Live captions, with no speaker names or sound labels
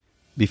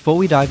Before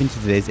we dive into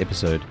today's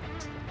episode,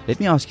 let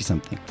me ask you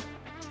something.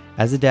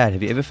 As a dad,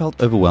 have you ever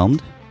felt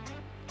overwhelmed?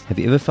 Have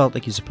you ever felt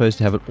like you're supposed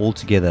to have it all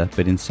together,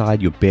 but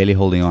inside you're barely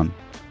holding on?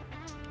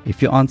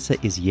 If your answer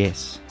is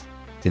yes,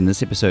 then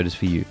this episode is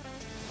for you.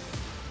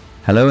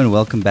 Hello and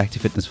welcome back to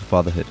Fitness for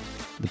Fatherhood,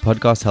 the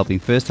podcast helping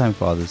first-time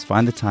fathers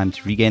find the time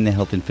to regain their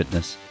health and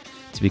fitness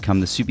to become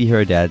the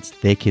superhero dads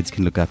their kids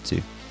can look up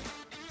to.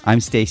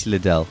 I'm Stacey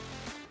Liddell,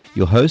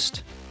 your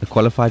host, a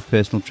qualified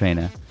personal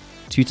trainer,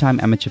 two-time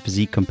amateur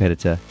physique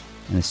competitor,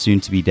 and a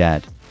soon-to-be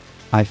dad.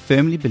 I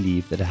firmly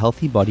believe that a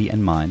healthy body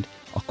and mind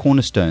are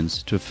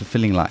cornerstones to a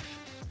fulfilling life.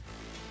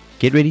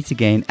 Get ready to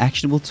gain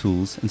actionable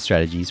tools and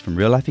strategies from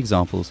real-life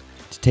examples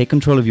to take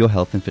control of your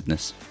health and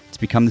fitness, to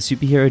become the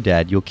superhero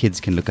dad your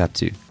kids can look up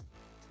to.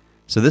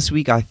 So this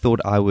week I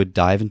thought I would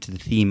dive into the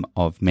theme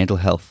of mental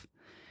health,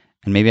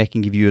 and maybe I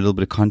can give you a little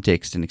bit of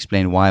context and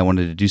explain why I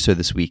wanted to do so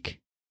this week.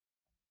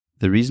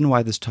 The reason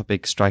why this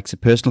topic strikes a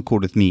personal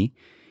chord with me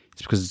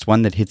is because it's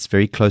one that hits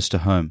very close to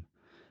home.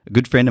 A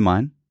good friend of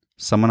mine,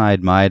 someone I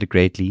admired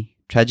greatly,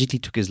 tragically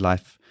took his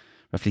life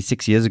roughly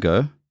 6 years ago.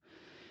 And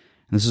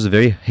this was a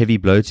very heavy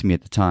blow to me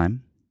at the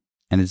time.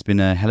 And it's been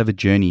a hell of a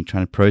journey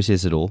trying to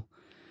process it all.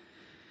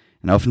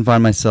 And I often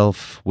find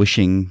myself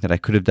wishing that I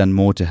could have done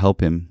more to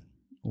help him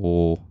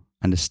or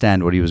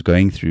understand what he was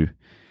going through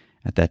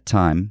at that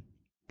time.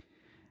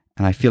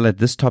 And I feel that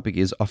this topic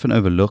is often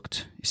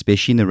overlooked,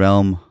 especially in the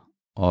realm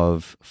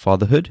of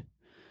fatherhood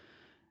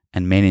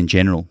and men in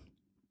general.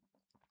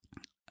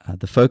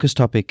 The focus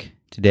topic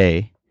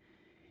today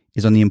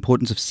is on the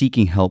importance of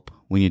seeking help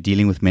when you're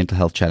dealing with mental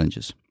health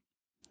challenges.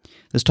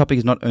 This topic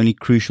is not only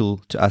crucial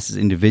to us as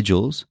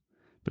individuals,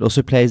 but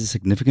also plays a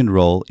significant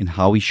role in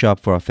how we show up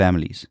for our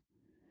families.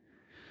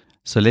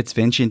 So let's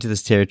venture into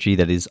this territory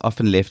that is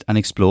often left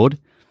unexplored,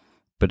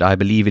 but I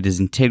believe it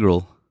is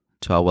integral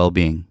to our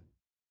well-being.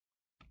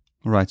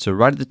 Alright, so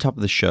right at the top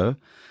of the show,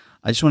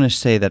 I just want to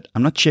say that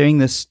I'm not sharing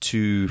this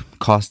to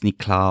cast any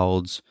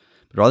clouds,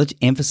 but rather to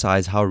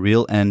emphasize how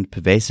real and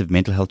pervasive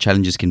mental health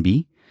challenges can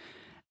be,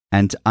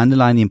 and to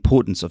underline the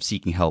importance of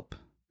seeking help.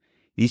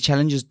 These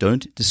challenges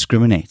don't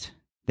discriminate.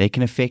 They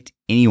can affect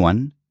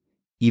anyone,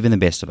 even the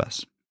best of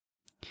us.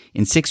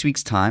 In 6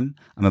 weeks' time,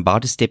 I'm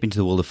about to step into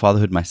the world of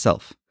fatherhood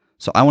myself,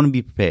 so I want to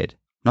be prepared,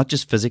 not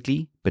just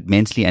physically, but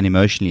mentally and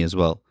emotionally as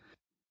well.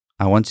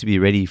 I want to be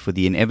ready for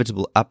the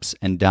inevitable ups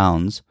and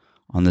downs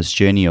on this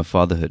journey of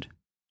fatherhood.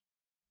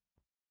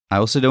 I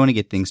also don't want to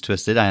get things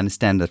twisted. I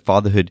understand that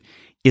fatherhood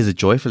is a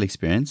joyful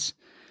experience,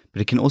 but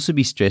it can also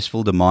be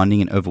stressful, demanding,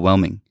 and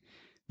overwhelming.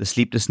 The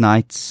sleepless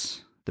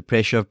nights, the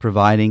pressure of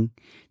providing,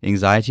 the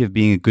anxiety of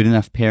being a good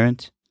enough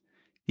parent,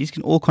 these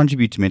can all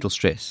contribute to mental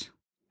stress.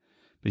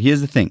 But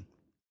here's the thing.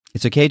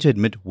 It's okay to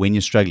admit when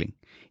you're struggling.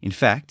 In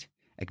fact,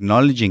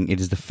 acknowledging it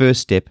is the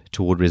first step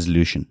toward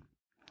resolution.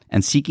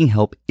 And seeking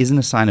help isn't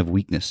a sign of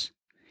weakness.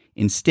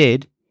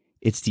 Instead,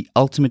 it's the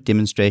ultimate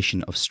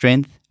demonstration of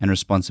strength and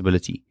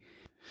responsibility,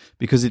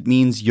 because it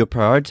means you're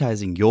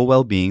prioritizing your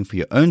well-being for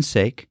your own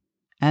sake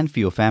and for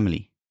your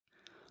family.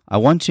 I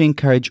want to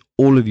encourage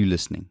all of you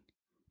listening.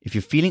 If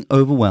you're feeling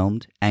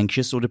overwhelmed,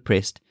 anxious, or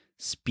depressed,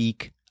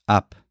 speak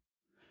up.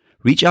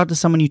 Reach out to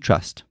someone you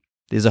trust.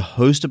 There's a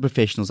host of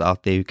professionals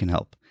out there who can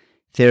help.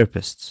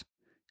 Therapists,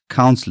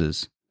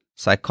 counselors,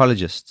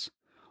 psychologists,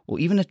 or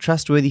even a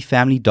trustworthy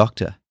family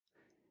doctor.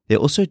 There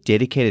are also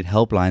dedicated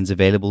helplines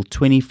available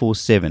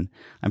 24/7.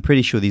 I'm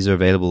pretty sure these are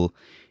available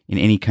in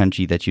any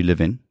country that you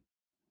live in.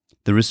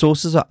 The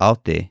resources are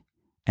out there,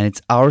 and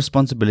it's our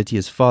responsibility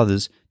as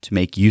fathers to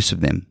make use of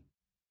them.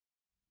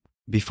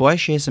 Before I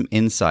share some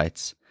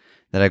insights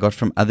that I got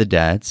from other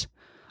dads,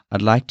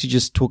 I'd like to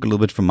just talk a little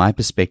bit from my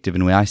perspective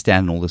and where I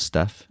stand on all this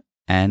stuff.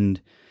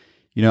 And,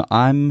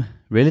 I'm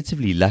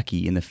relatively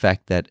lucky in the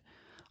fact that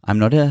I'm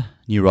not a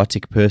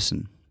neurotic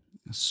person.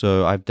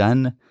 So I've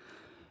done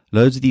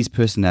loads of these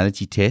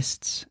personality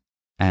tests,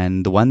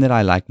 and the one that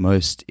I like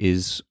most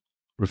is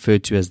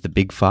referred to as the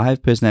Big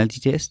Five personality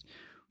test,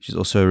 which is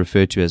also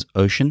referred to as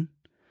Ocean.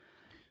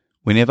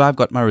 Whenever I've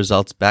got my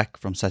results back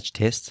from such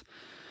tests,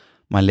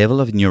 my level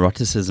of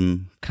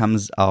neuroticism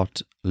comes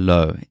out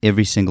low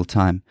every single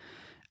time.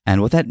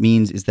 And what that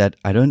means is that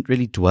I don't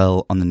really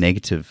dwell on the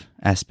negative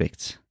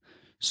aspects.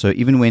 So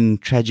even when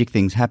tragic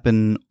things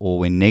happen or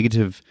when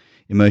negative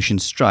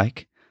emotions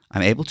strike,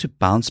 I'm able to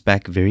bounce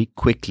back very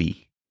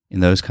quickly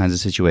in those kinds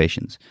of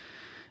situations.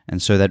 And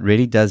so that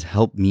really does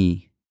help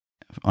me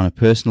on a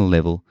personal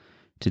level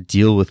to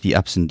deal with the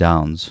ups and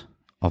downs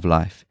of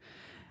life.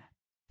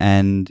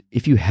 And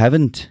if you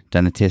haven't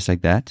done a test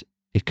like that,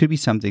 it could be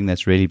something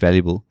that's really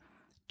valuable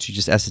to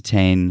just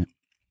ascertain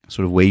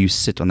sort of where you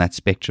sit on that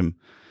spectrum.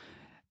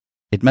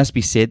 It must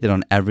be said that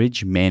on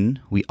average, men,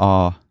 we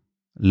are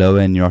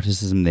lower in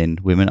neuroticism than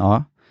women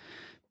are.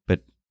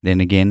 But then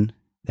again,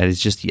 that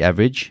is just the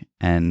average.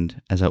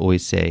 And as I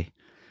always say,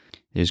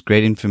 there's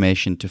great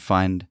information to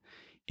find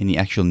in the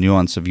actual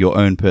nuance of your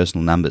own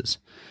personal numbers.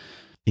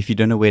 If you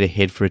don't know where to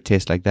head for a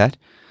test like that,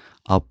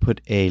 I'll put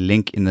a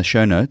link in the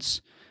show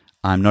notes.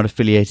 I'm not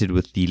affiliated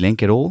with the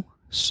link at all,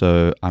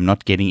 so I'm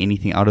not getting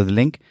anything out of the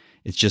link.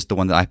 It's just the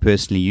one that I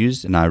personally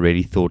used, and I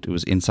really thought it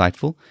was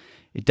insightful.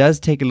 It does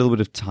take a little bit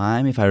of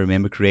time. If I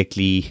remember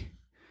correctly,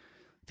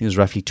 I think it was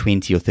roughly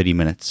 20 or 30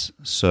 minutes.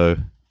 So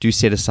do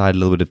set aside a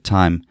little bit of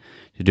time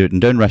to do it,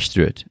 and don't rush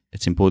through it.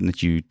 It's important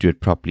that you do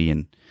it properly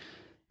and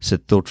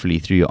sit thoughtfully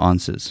through your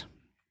answers.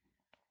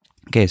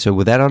 Okay, so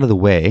with that out of the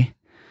way,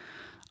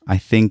 I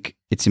think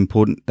it's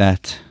important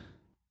that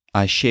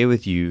I share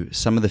with you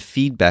some of the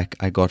feedback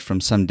I got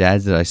from some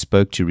dads that I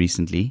spoke to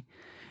recently,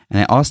 and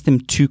I asked them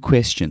 2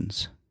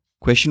 questions.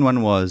 Question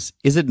 1 was,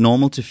 is it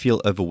normal to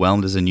feel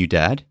overwhelmed as a new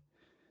dad?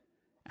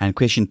 And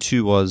question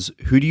 2 was,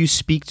 who do you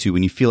speak to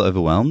when you feel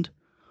overwhelmed?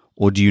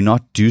 Or do you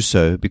not do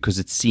so because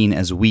it's seen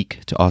as weak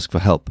to ask for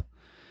help?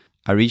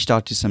 I reached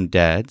out to some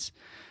dads,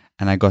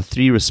 and I got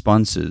 3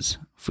 responses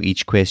for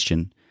each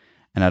question,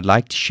 and I'd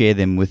like to share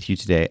them with you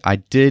today. I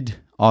did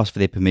ask for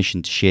their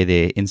permission to share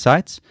their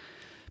insights,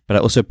 but I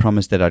also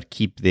promised that I'd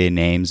keep their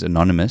names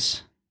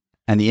anonymous.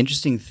 And the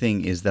interesting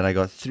thing is that I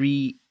got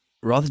 3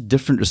 rather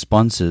different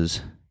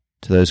responses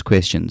to those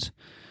questions.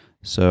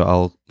 So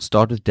I'll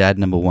start with dad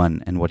number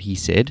 1 and what he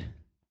said.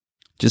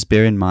 Just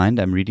bear in mind,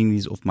 I'm reading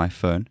these off my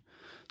phone,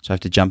 so I have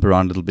to jump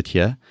around a little bit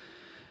here.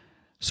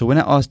 So when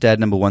I asked dad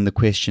number 1 the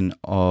question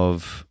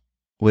of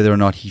whether or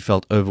not he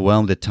felt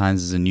overwhelmed at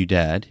times as a new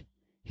dad,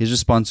 his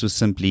response was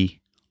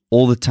simply,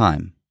 all the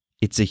time.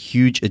 It's a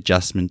huge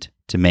adjustment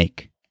to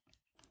make.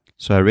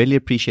 So I really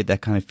appreciate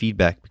that kind of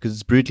feedback because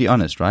it's brutally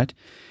honest, right?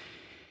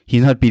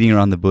 He's not beating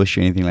around the bush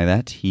or anything like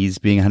that. He's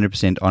being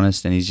 100%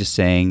 honest, and he's just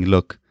saying,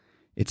 look,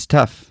 it's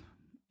tough.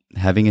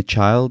 Having a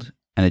child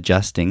and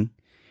adjusting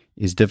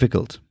is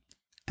difficult.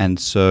 And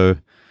so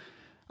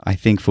I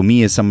think for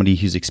me as somebody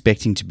who's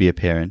expecting to be a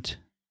parent,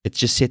 it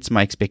just sets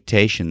my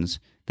expectations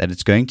that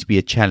it's going to be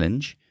a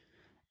challenge,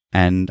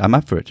 and I'm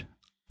up for it.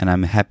 And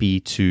I'm happy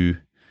to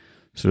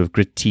sort of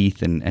grit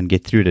teeth and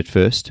get through it at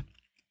first,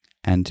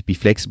 and to be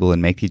flexible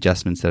and make the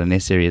adjustments that are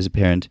necessary as a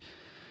parent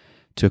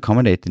to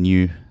accommodate the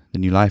new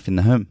life in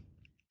the home.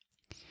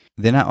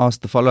 Then I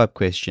asked the follow-up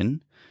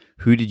question,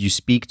 who did you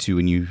speak to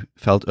when you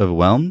felt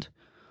overwhelmed?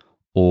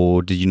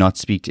 Or did you not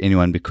speak to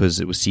anyone because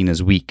it was seen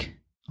as weak,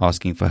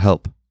 asking for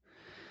help?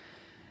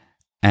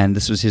 And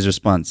this was his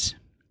response.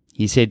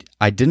 He said,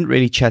 I didn't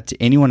really chat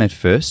to anyone at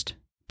first,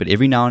 but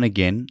every now and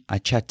again I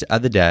chat to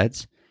other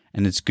dads,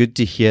 and it's good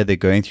to hear they're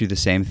going through the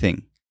same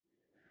thing.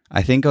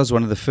 I think I was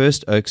one of the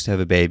first Oaks to have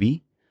a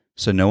baby,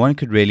 so no one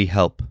could really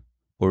help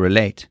or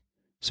relate,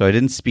 so I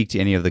didn't speak to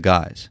any of the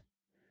guys.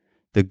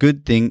 The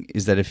good thing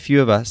is that a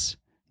few of us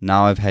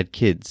now have had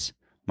kids,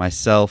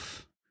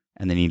 myself,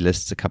 and then he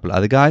lists a couple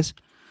other guys,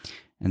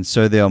 and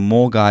so there are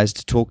more guys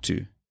to talk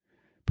to.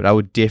 But I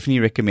would definitely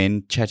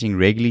recommend chatting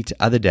regularly to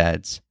other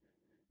dads.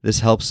 This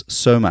helps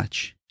so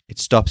much. It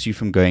stops you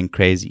from going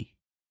crazy.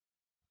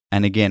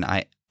 And again,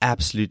 I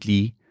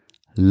absolutely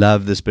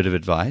love this bit of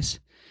advice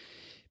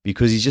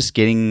because he's just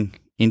getting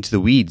into the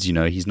weeds,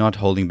 he's not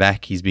holding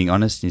back. He's being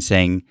honest and he's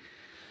saying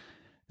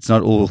it's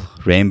not all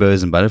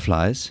rainbows and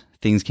butterflies.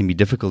 Things can be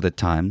difficult at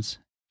times.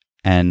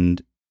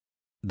 And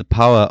the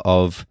power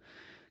of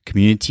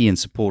community and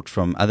support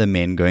from other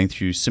men going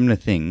through similar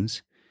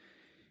things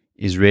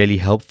is really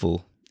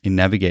helpful in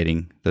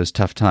navigating those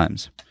tough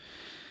times.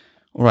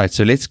 All right,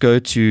 so let's go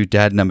to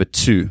dad number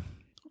 2.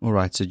 All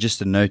right, so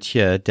just a note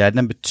here. Dad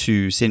number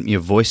 2 sent me a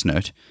voice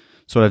note.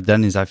 So what I've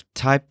done is I've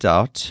typed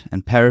out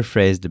and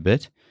paraphrased a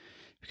bit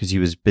because he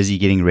was busy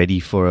getting ready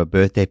for a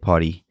birthday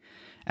party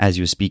as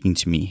he was speaking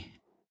to me.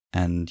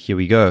 And here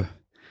we go.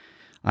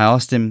 I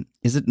asked him,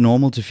 is it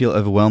normal to feel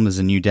overwhelmed as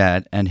a new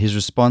dad? And his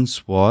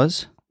response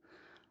was,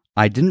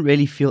 I didn't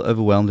really feel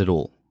overwhelmed at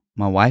all.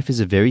 My wife is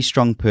a very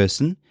strong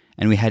person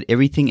and we had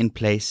everything in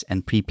place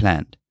and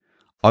pre-planned.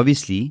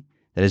 Obviously,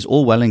 that is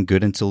all well and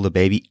good until the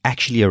baby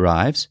actually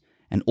arrives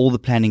and all the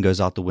planning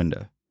goes out the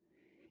window.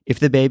 If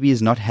the baby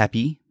is not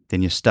happy,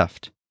 then you're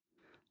stuffed.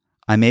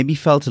 I maybe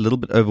felt a little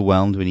bit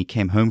overwhelmed when he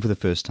came home for the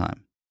first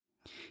time,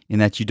 in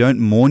that you don't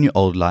mourn your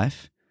old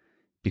life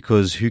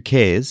because who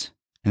cares,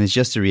 and it's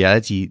just a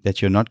reality that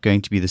you're not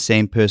going to be the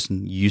same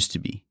person you used to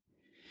be.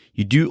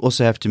 You do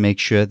also have to make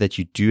sure that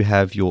you do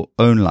have your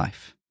own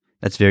life.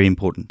 That's very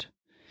important.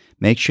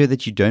 Make sure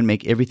that you don't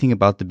make everything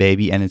about the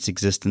baby and its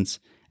existence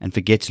and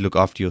forget to look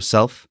after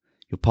yourself,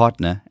 your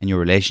partner, and your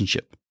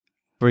relationship.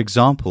 For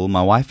example,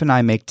 my wife and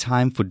I make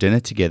time for dinner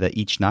together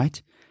each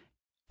night.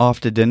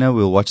 After dinner,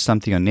 we'll watch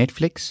something on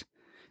Netflix,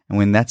 and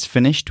when that's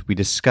finished, we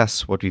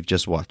discuss what we've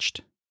just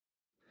watched.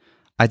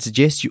 I'd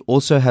suggest you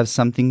also have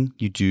something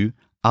you do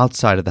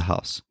outside of the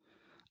house.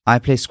 I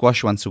play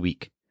squash once a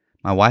week.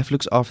 My wife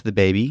looks after the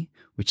baby,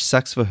 which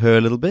sucks for her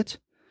a little bit,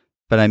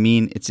 but I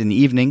mean, it's in the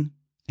evening,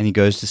 and he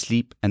goes to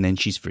sleep, and then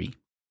she's free.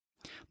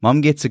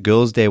 Mom gets a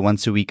girls' day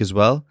once a week as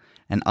well,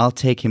 and I'll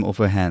take him off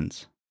her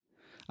hands.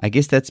 I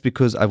guess that's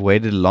because I've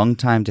waited a long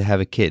time to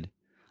have a kid.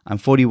 I'm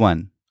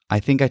 41. I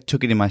think I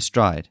took it in my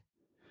stride.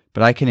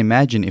 But I can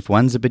imagine if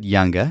one's a bit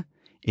younger,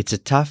 it's a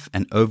tough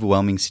and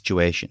overwhelming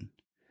situation.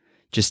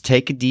 Just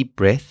take a deep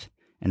breath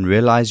and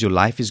realize your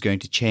life is going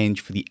to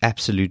change for the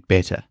absolute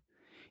better.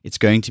 It's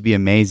going to be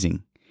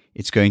amazing.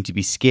 It's going to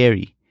be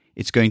scary.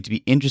 It's going to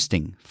be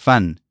interesting,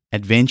 fun,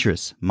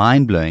 adventurous,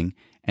 mind-blowing,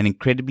 and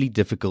incredibly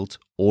difficult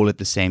all at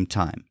the same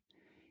time.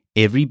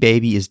 Every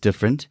baby is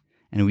different,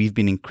 and we've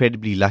been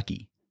incredibly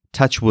lucky,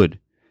 touch wood,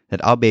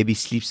 that our baby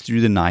sleeps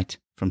through the night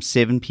from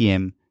 7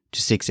 p.m.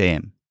 to 6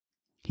 a.m.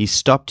 He's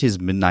stopped his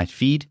midnight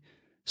feed,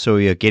 so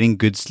we are getting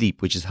good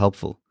sleep, which is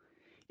helpful.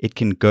 It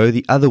can go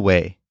the other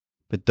way,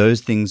 but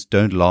those things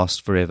don't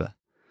last forever.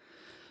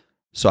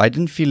 So I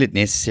didn't feel it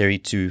necessary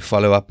to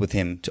follow up with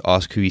him to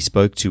ask who he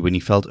spoke to when he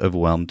felt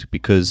overwhelmed,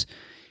 because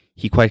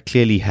he quite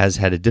clearly has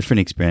had a different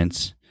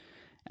experience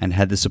and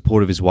had the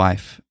support of his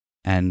wife,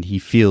 and he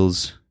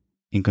feels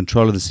in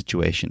control of the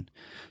situation.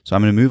 So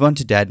I'm going to move on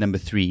to dad number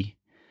 3,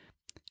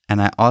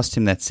 and I asked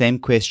him that same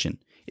question.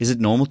 Is it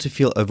normal to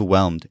feel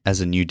overwhelmed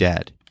as a new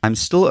dad? I'm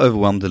still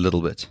overwhelmed a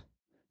little bit.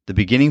 The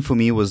beginning for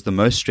me was the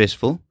most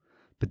stressful,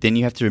 but then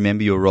you have to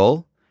remember your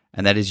role,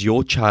 and that is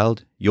your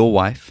child, your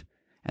wife,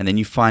 and then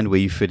you find where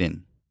you fit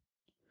in.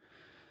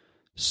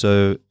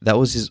 So that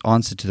was his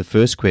answer to the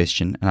first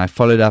question, and I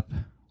followed up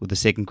with the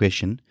second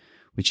question,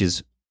 which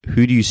is,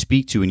 who do you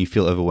speak to when you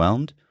feel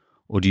overwhelmed,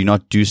 or do you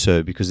not do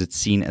so because it's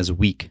seen as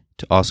weak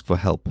to ask for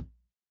help?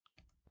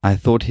 I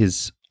thought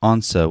his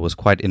answer was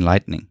quite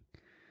enlightening.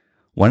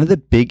 One of the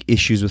big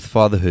issues with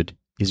fatherhood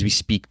is we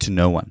speak to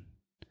no one.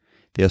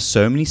 There are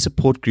so many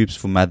support groups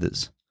for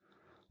mothers.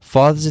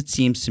 Fathers, it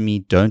seems to me,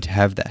 don't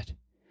have that,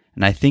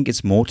 and I think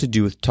it's more to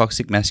do with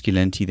toxic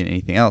masculinity than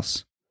anything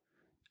else.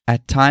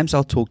 At times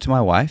I'll talk to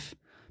my wife,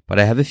 but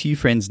I have a few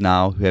friends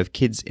now who have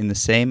kids in the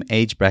same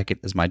age bracket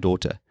as my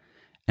daughter,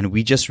 and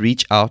we just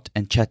reach out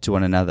and chat to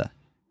one another.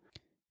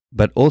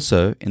 But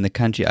also, in the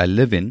country I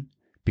live in,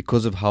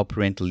 because of how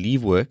parental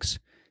leave works,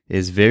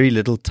 there's very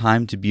little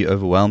time to be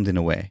overwhelmed in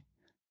a way.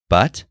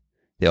 But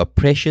there are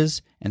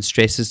pressures and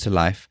stresses to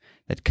life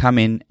that come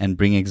in and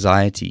bring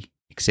anxiety,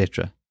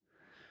 etc.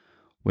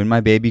 When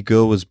my baby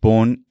girl was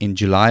born in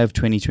July of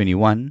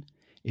 2021,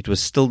 it was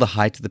still the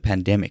height of the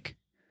pandemic,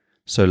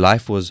 so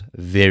life was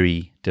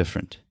very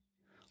different.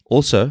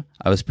 Also,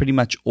 I was pretty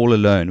much all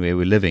alone where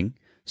we're living,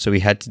 so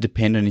we had to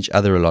depend on each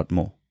other a lot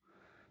more.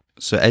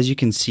 So as you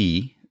can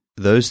see,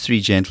 those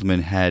 3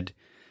 gentlemen had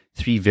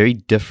 3 very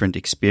different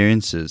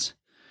experiences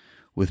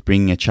with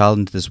bringing a child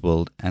into this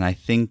world, and I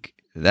think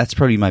that's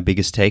probably my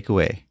biggest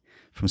takeaway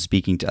from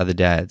speaking to other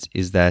dads,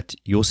 is that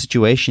your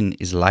situation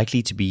is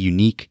likely to be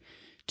unique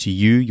to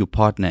you, your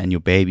partner, and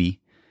your baby,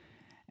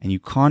 and you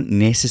can't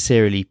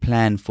necessarily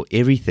plan for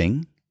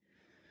everything,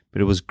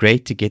 but it was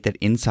great to get that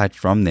insight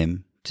from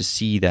them to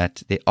see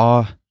that there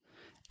are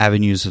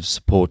avenues of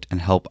support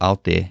and help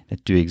out there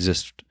that do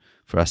exist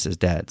for us as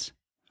dads.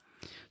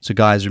 So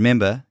guys,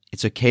 remember,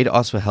 it's okay to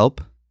ask for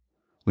help.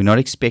 We're not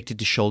expected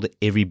to shoulder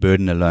every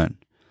burden alone.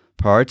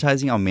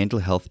 Prioritizing our mental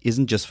health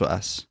isn't just for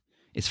us.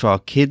 It's for our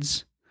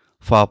kids,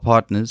 for our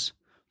partners,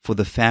 for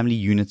the family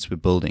units we're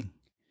building.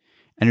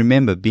 And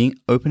remember, being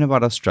open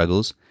about our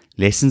struggles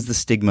lessens the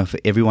stigma for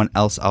everyone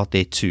else out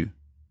there too.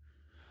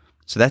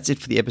 So that's it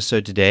for the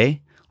episode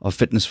today of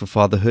Fitness for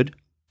Fatherhood.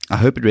 I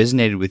hope it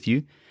resonated with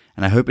you,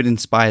 and I hope it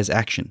inspires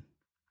action.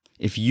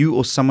 If you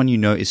or someone you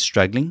know is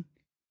struggling,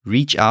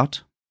 reach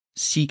out,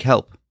 seek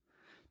help.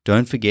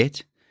 Don't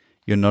forget,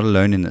 you're not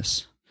alone in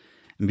this.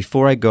 And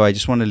before I go, I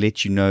just want to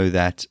let you know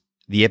that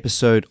the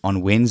episode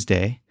on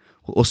Wednesday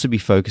will also be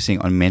focusing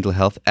on mental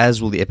health,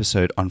 as will the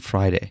episode on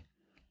Friday.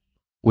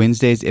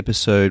 Wednesday's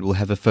episode will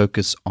have a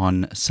focus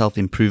on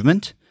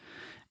self-improvement,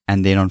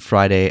 and then on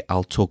Friday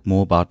I'll talk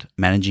more about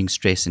managing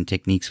stress and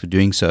techniques for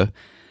doing so.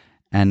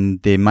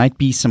 And there might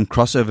be some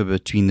crossover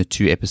between the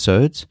 2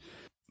 episodes,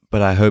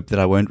 but I hope that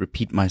I won't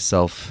repeat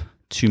myself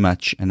too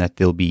much and that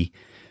there'll be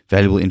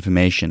valuable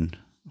information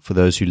for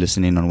those who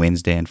listen in on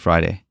Wednesday and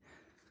Friday.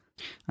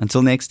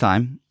 Until next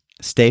time,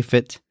 stay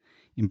fit,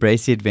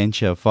 embrace the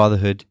adventure of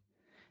fatherhood,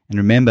 and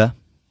remember,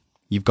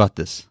 you've got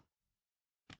this.